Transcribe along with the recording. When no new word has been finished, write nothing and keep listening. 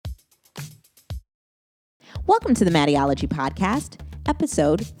Welcome to the Mattyology Podcast,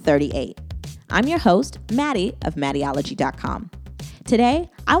 episode 38. I'm your host, Maddie of Mattyology.com.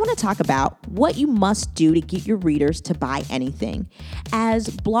 Today, I want to talk about what you must do to get your readers to buy anything. As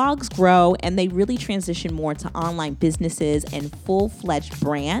blogs grow and they really transition more to online businesses and full-fledged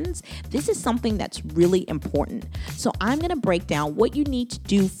brands, this is something that's really important. So I'm going to break down what you need to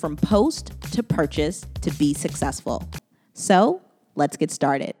do from post to purchase to be successful. So let's get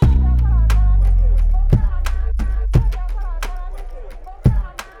started.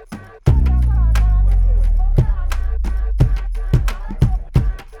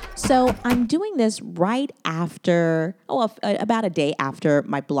 So I'm doing this right after, about a day after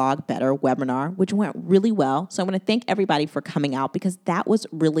my Blog Better webinar, which went really well. So I want to thank everybody for coming out because that was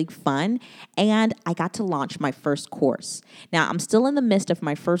really fun. And I got to launch my first course. Now I'm still in the midst of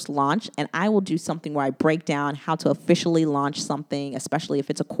my first launch, and I will do something where I break down how to officially launch something, especially if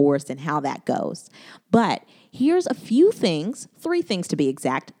it's a course and how that goes. But here's a few things, 3 things to be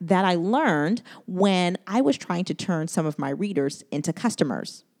exact, that I learned when I was trying to turn some of my readers into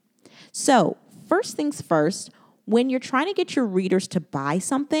customers. So first things first, when you're trying to get your readers to buy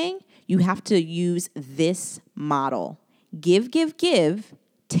something, you have to use this model. Give,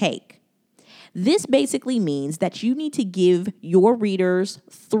 take. This basically means that you need to give your readers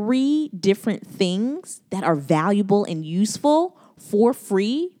 3 different things that are valuable and useful for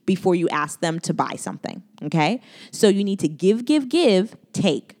free before you ask them to buy something, okay? So you need to give,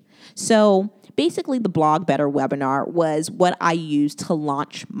 take. So basically, the Blog Better webinar was what I used to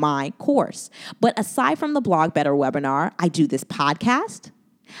launch my course. But aside from the Blog Better webinar, I do this podcast.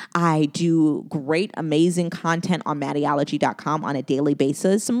 I do great, amazing content on Mattyology.com on a daily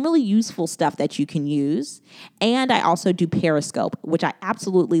basis, some really useful stuff that you can use. And I also do Periscope, which I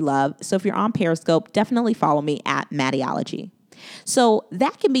absolutely love. So if you're on Periscope, definitely follow me at Mattyology. So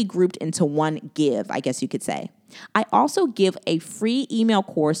that can be grouped into one give, I guess you could say. I also give a free email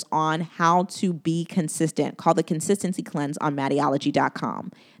course on how to be consistent called the Consistency Cleanse on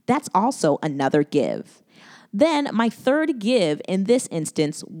Mattyology.com. That's also another give. Then my third give in this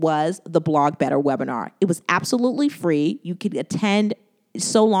instance was the Blog Better webinar. It was absolutely free. You could attend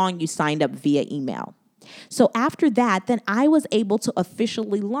so long you signed up via email. So after that, then I was able to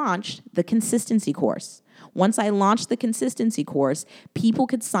officially launch the consistency course. Once I launched the consistency course, people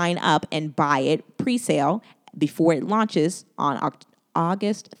could sign up and buy it pre-sale before it launches on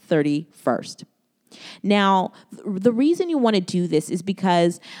August 31st. Now, the reason you want to do this is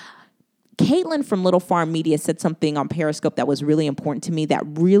because Caitlin from Little Farm Media said something on Periscope that was really important to me that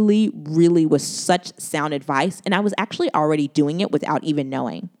really, really was such sound advice, and I was actually already doing it without even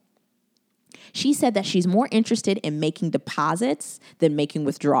knowing. She said that she's more interested in making deposits than making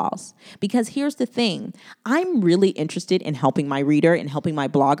withdrawals. Because here's the thing, I'm really interested in helping my reader and helping my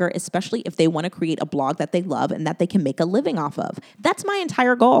blogger, especially if they want to create a blog that they love and that they can make a living off of. That's my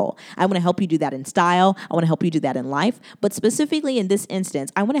entire goal. I want to help you do that in style. I want to help you do that in life. But specifically in this instance,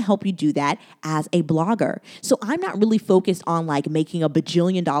 I want to help you do that as a blogger. So I'm not really focused on like making $1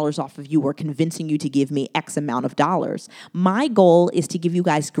 bajillion off of you or convincing you to give me X amount of dollars. My goal is to give you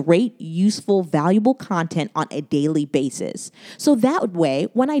guys great, useful, valuable content on a daily basis. So that way,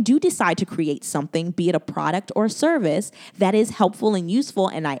 when I do decide to create something, be it a product or a service that is helpful and useful,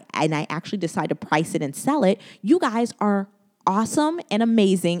 and I actually decide to price it and sell it, you guys are awesome and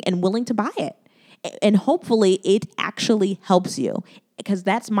amazing and willing to buy it. And hopefully it actually helps you, because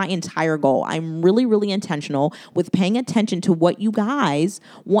that's my entire goal. I'm really, really intentional with paying attention to what you guys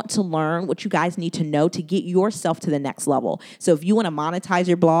want to learn, what you guys need to know to get yourself to the next level. So if you want to monetize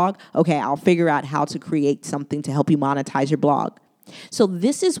your blog, okay, I'll figure out how to create something to help you monetize your blog. So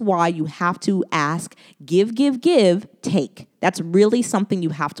this is why you have to ask, give, take. That's really something you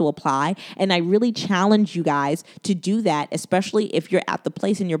have to apply. And I really challenge you guys to do that, especially if you're at the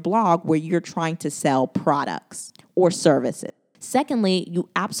place in your blog where you're trying to sell products or services. Secondly, you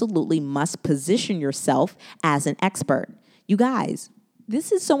absolutely must position yourself as an expert. You guys,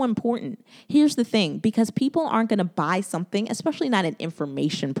 this is so important. Here's the thing, because people aren't going to buy something, especially not an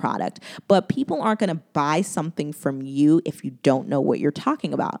information product, but people aren't going to buy something from you if you don't know what you're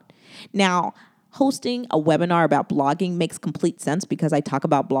talking about. Now, hosting a webinar about blogging makes complete sense because I talk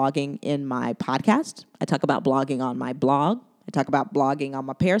about blogging in my podcast. I talk about blogging on my blog. I talk about blogging on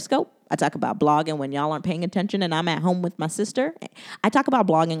my Periscope. I talk about blogging when y'all aren't paying attention and I'm at home with my sister. I talk about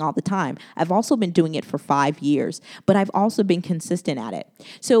blogging all the time. I've also been doing it for 5 years, but I've also been consistent at it.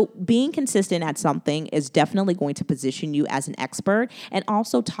 So being consistent at something is definitely going to position you as an expert, and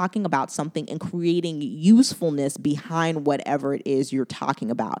also talking about something and creating usefulness behind whatever it is you're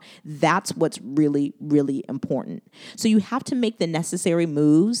talking about. That's what's really, really important. So you have to make the necessary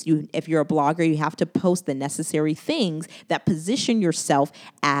moves. If you're a blogger, you have to post the necessary things that position yourself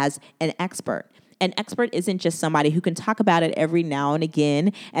as an expert. An expert isn't just somebody who can talk about it every now and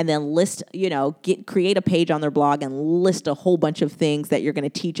again and then create a page on their blog and list a whole bunch of things that you're going to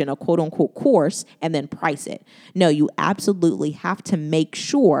teach in a quote unquote course and then price it. No, you absolutely have to make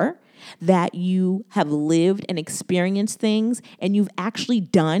sure that you have lived and experienced things and you've actually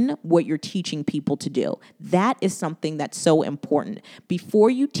done what you're teaching people to do. That is something that's so important. Before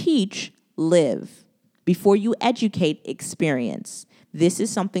you teach, live. Before you educate, experience. This is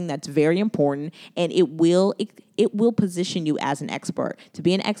something that's very important, and it will position you as an expert. To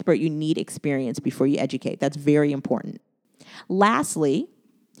be an expert, you need experience before you educate. That's very important. Lastly,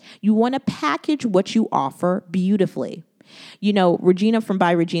 you want to package what you offer beautifully. Regina from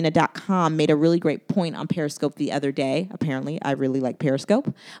byregina.com made a really great point on Periscope the other day. Apparently, I really like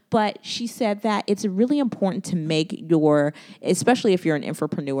Periscope. But she said that it's really important to make especially if you're an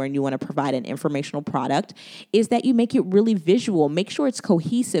infopreneur and you want to provide an informational product, is that you make it really visual. Make sure it's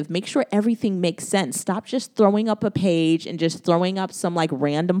cohesive. Make sure everything makes sense. Stop just throwing up a page and just throwing up some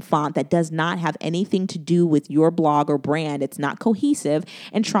random font that does not have anything to do with your blog or brand. It's not cohesive,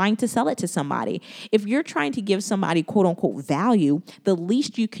 and trying to sell it to somebody. If you're trying to give somebody quote unquote value, the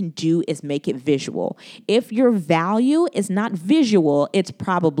least you can do is make it visual. If your value is not visual, it's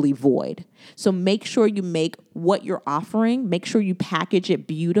probably void. So make sure you make what you're offering, make sure you package it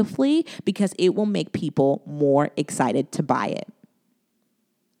beautifully, because it will make people more excited to buy it.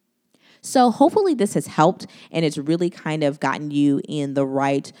 So hopefully this has helped, and it's really kind of gotten you in the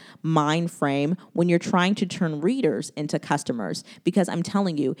right mind frame when you're trying to turn readers into customers. Because I'm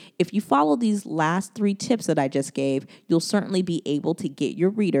telling you, if you follow these last 3 tips that I just gave, you'll certainly be able to get your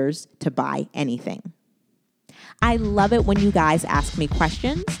readers to buy anything. I love it when you guys ask me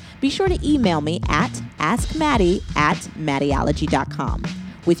questions. Be sure to email me at askmaddie@maddieology.com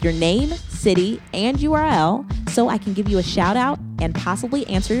with your name, city, and URL so I can give you a shout out and possibly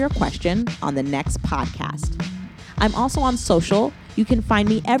answer your question on the next podcast. I'm also on social. You can find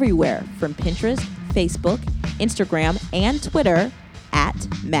me everywhere from Pinterest, Facebook, Instagram, and Twitter at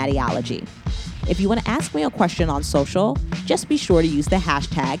Maddieology. If you want to ask me a question on social, just be sure to use the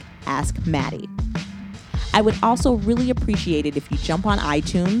hashtag AskMaddie. I would also really appreciate it if you jump on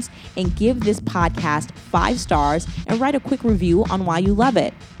iTunes and give this podcast 5 stars and write a quick review on why you love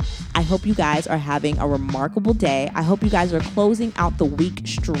it. I hope you guys are having a remarkable day. I hope you guys are closing out the week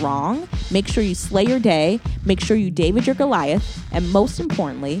strong. Make sure you slay your day. Make sure you David your Goliath. And most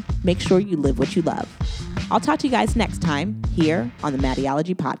importantly, make sure you live what you love. I'll talk to you guys next time here on the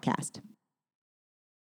Maddieology Podcast.